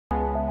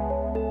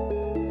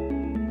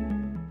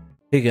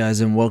Hey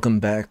guys, and welcome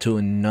back to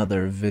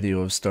another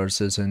video of Star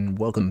Citizen.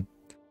 Welcome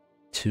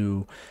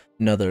to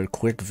another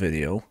quick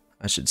video,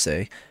 I should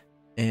say.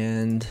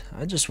 And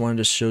I just wanted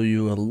to show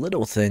you a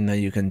little thing that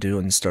you can do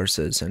in Star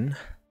Citizen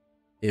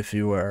if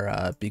you are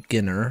a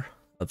beginner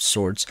of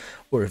sorts,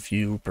 or if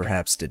you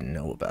perhaps didn't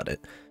know about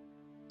it.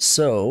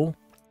 So,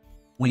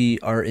 we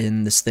are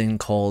in this thing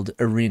called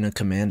Arena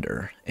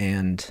Commander,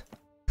 and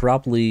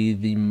probably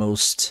the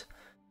most,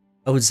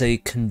 I would say,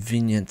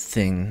 convenient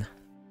thing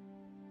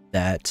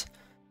that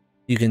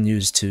you can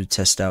use to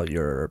test out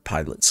your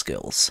pilot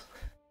skills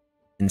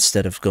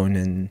instead of going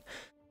in,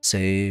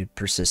 say,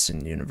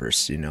 persistent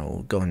universe,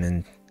 going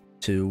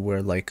into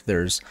where like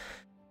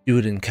you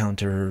would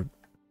encounter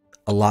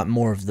a lot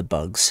more of the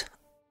bugs,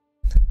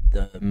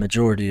 the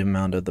majority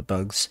amount of the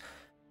bugs.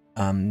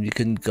 You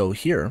can go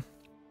here,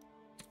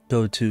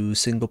 go to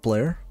single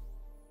player,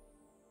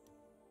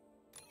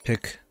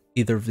 pick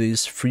either of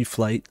these: Free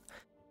Flight,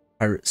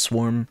 Pirate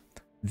Swarm,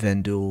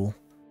 Vendul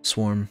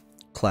Swarm,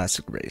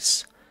 Classic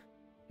Race.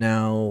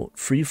 Now,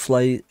 Free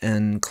Flight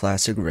and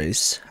Classic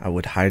Race, I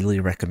would highly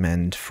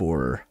recommend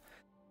for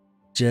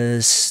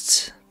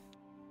just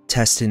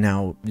testing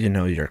out,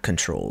 your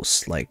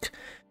controls, like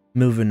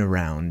moving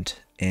around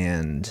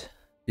and,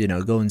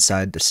 going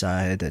side to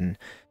side and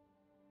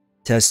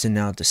testing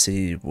out to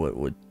see what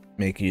would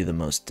make you the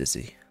most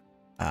dizzy.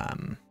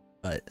 But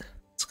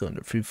let's go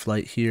into Free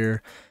Flight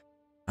here.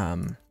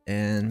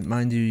 And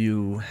mind you,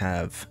 you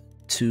have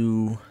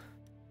two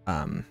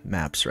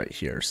maps right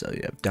here. So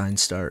you have Dying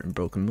Star and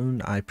Broken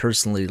Moon. I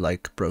personally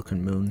like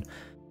Broken Moon,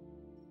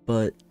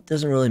 but it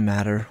doesn't really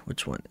matter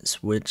which one is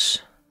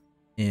which.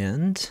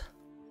 And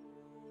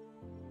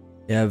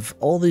you have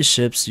all these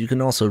ships. You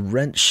can also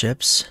rent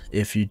ships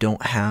if you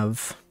don't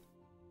have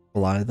a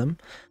lot of them.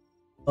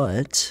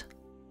 But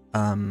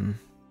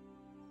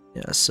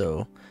yeah,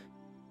 so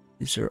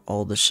these are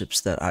all the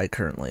ships that I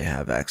currently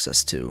have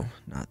access to.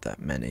 Not that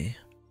many,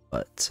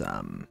 but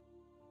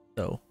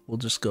so we'll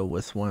just go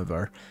with one of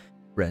our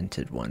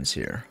rented ones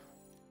here.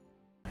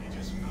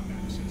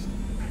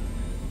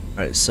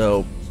 Alright,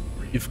 so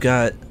you've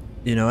got,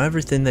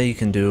 everything that you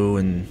can do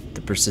in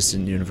the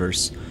persistent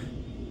universe.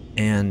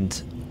 And,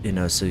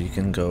 so you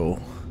can go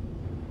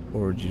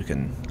forward, you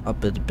can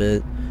up it a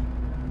bit.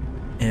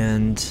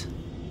 And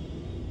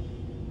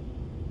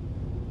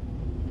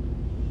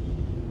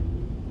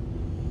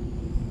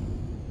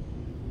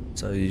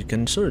so you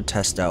can sort of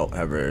test out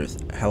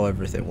how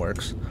everything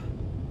works.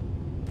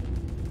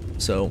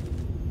 So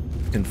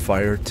you can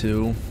fire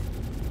to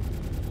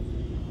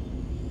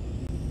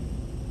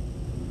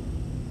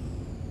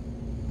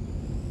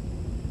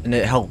and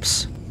it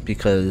helps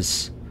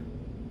because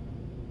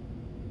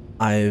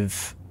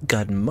I've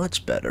gotten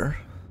much better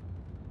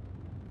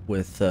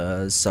with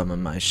some of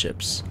my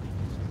ships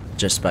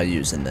just by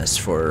using this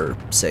for,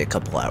 say, a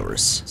couple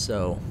hours.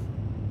 So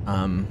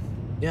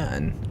yeah,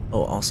 and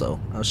oh, also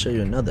I'll show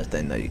you another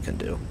thing that you can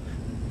do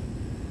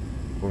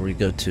before we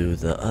go to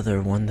the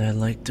other one that I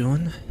like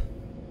doing.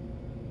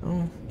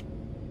 Oh,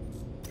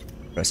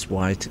 press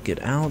Y to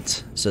get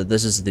out. So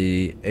this is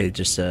the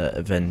Aegis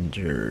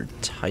Avenger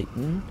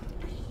Titan.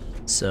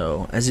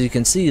 So as you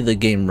can see, the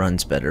game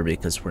runs better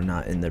because we're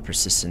not in the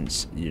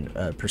persistent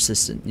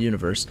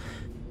universe,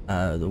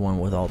 the one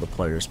with all the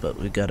players. But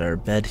we got our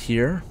bed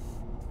here,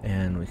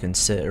 and we can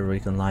sit or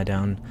we can lie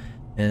down.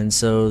 And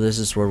so this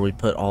is where we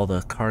put all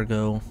the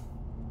cargo,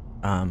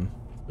 if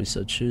we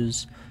so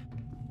choose.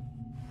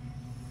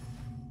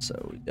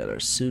 So we got our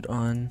suit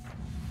on.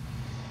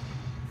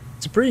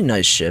 It's a pretty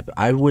nice ship.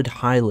 I would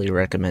highly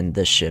recommend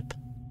this ship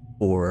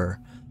for,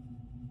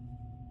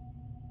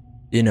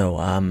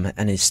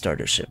 any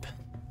starter ship.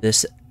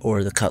 This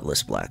or the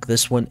Cutlass Black.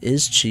 This one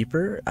is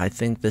cheaper. I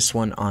think this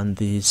one on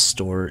the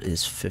store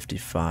is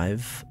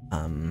 55.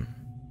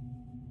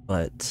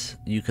 But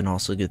you can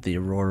also get the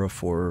Aurora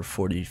for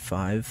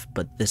 45.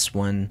 But this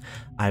one,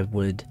 I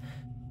would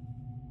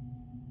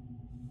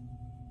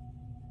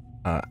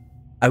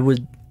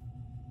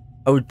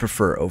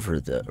prefer over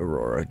the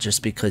Aurora,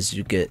 just because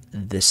you get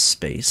this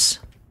space,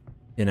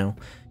 you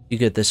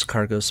get this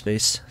cargo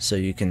space, so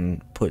you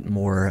can put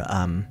more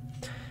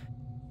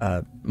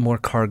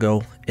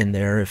cargo in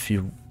there if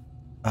you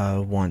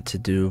want to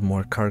do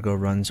more cargo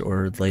runs,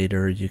 or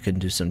later you can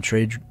do some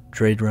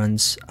trade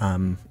runs,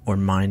 or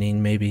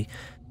mining maybe.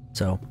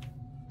 So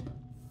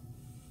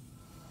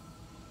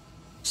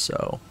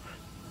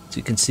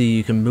you can see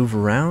you can move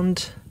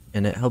around,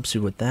 and it helps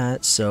you with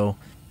that. So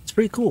it's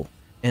pretty cool.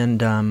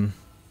 And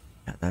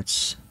yeah,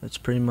 that's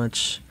pretty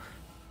much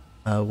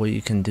what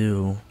you can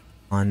do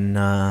on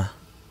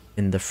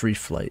in the free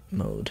flight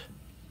mode,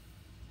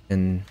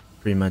 and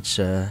pretty much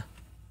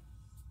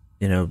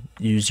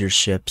use your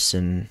ships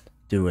and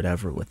do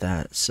whatever with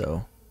that.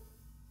 So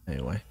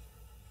anyway,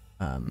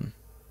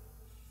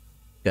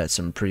 got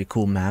some pretty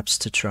cool maps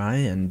to try,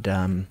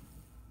 and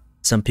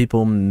some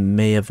people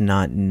may have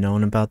not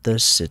known about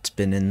this. It's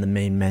been in the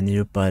main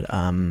menu, but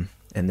and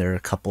there are a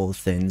couple of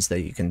things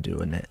that you can do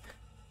in it.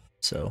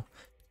 So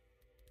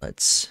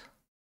let's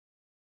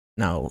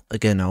Now,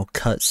 again, I'll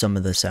cut some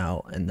of this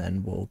out and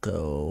then we'll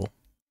go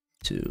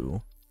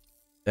to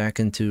back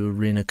into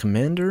Arena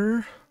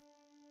Commander.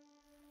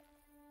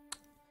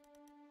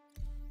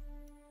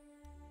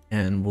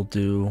 And we'll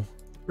do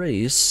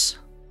race.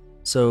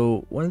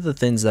 So one of the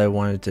things that I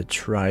wanted to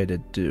try to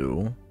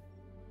do,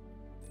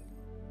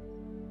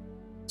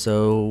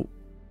 so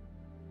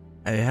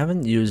I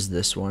haven't used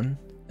this one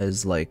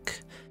as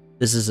like,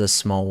 this is a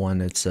small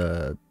one, it's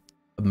a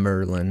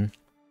Merlin,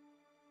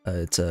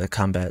 it's a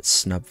combat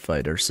snub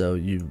fighter, so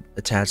you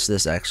attach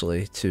this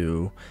actually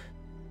to,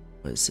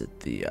 what is it,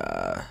 the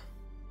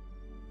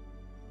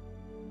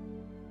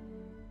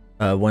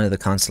one of the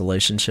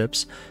constellation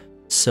ships,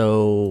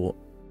 so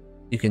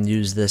you can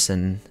use this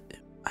and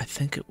I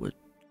think it would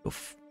go,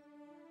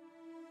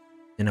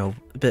 you know,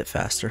 a bit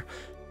faster.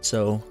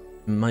 So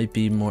it might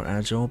be more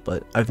agile,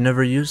 but I've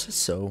never used it,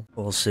 so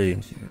we'll see.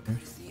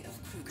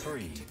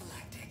 3,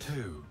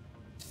 2,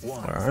 1,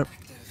 Alright.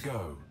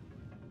 go.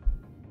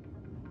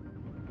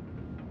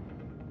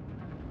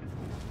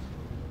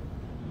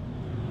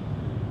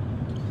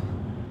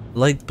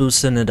 Like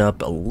boosting it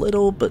up a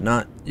little, but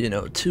not, you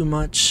know, too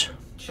much.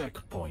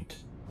 Checkpoint.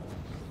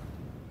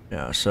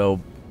 Yeah, so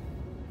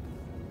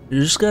you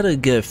just gotta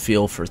get a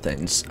feel for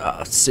things.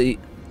 See,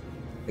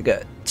 I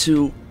got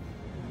too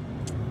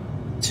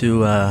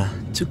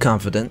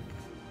confident,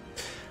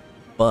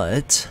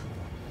 but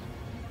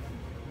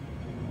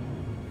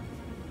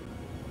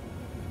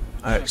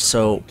alright.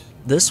 So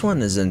this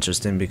one is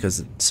interesting because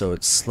it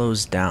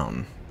slows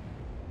down,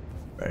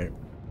 right?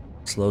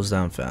 Slows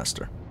down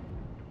faster,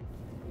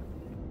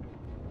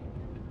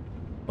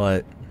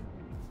 but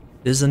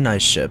it is a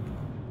nice ship.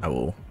 I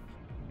will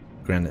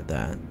grant it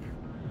that.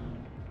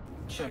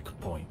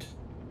 Checkpoint.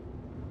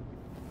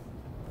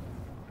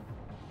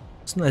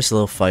 It's a nice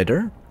little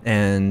fighter,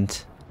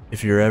 and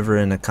if you're ever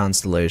in a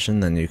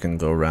constellation, then you can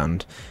go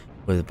around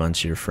with a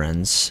bunch of your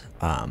friends,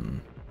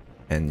 and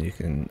you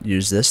can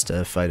use this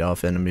to fight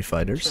off enemy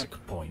fighters.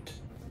 Checkpoint.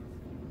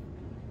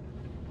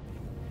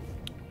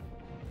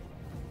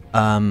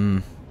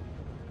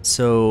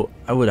 So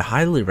I would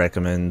highly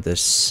recommend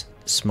this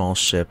small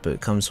ship.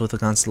 It comes with a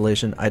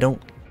constellation. I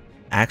don't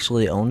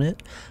actually own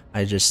it.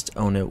 I just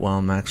own it while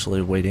I'm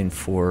actually waiting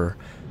for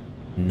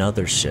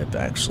another ship,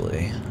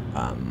 actually,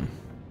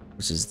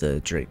 which is the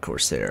Drake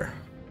Corsair.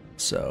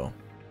 So,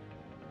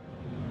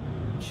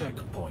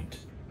 Checkpoint.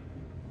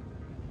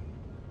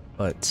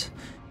 but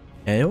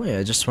anyway,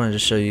 I just wanted to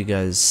show you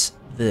guys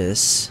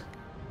this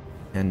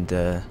and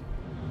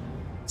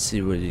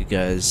see what you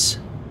guys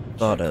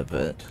thought of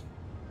it.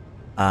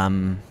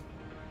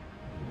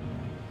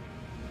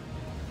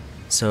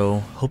 So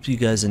hope you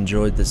guys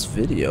enjoyed this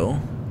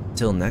video.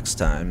 Till next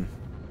time,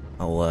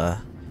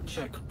 I'll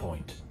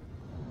Checkpoint.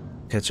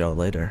 catch y'all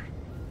later,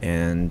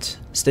 and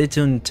stay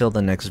tuned until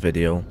the next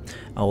video.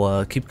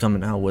 I'll keep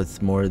coming out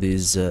with more of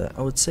these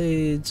I would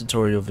say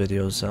tutorial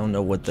videos. I don't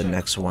know what the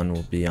next one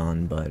will be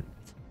on, but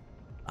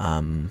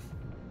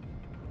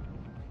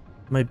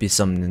might be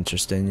something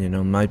interesting, you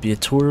know, might be a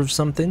tour of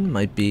something,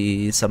 might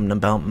be something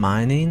about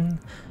mining,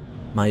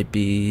 might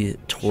be a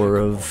tour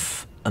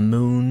of a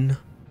moon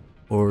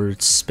or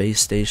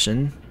space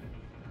station.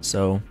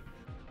 So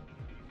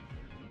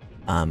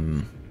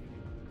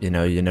you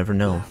know, you never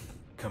know.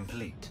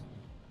 Complete.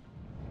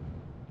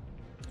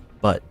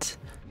 But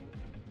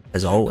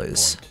as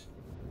always,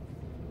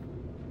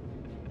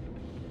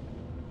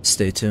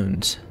 stay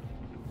tuned.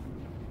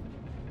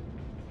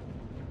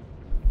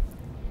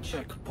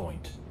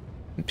 Checkpoint.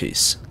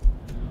 Peace.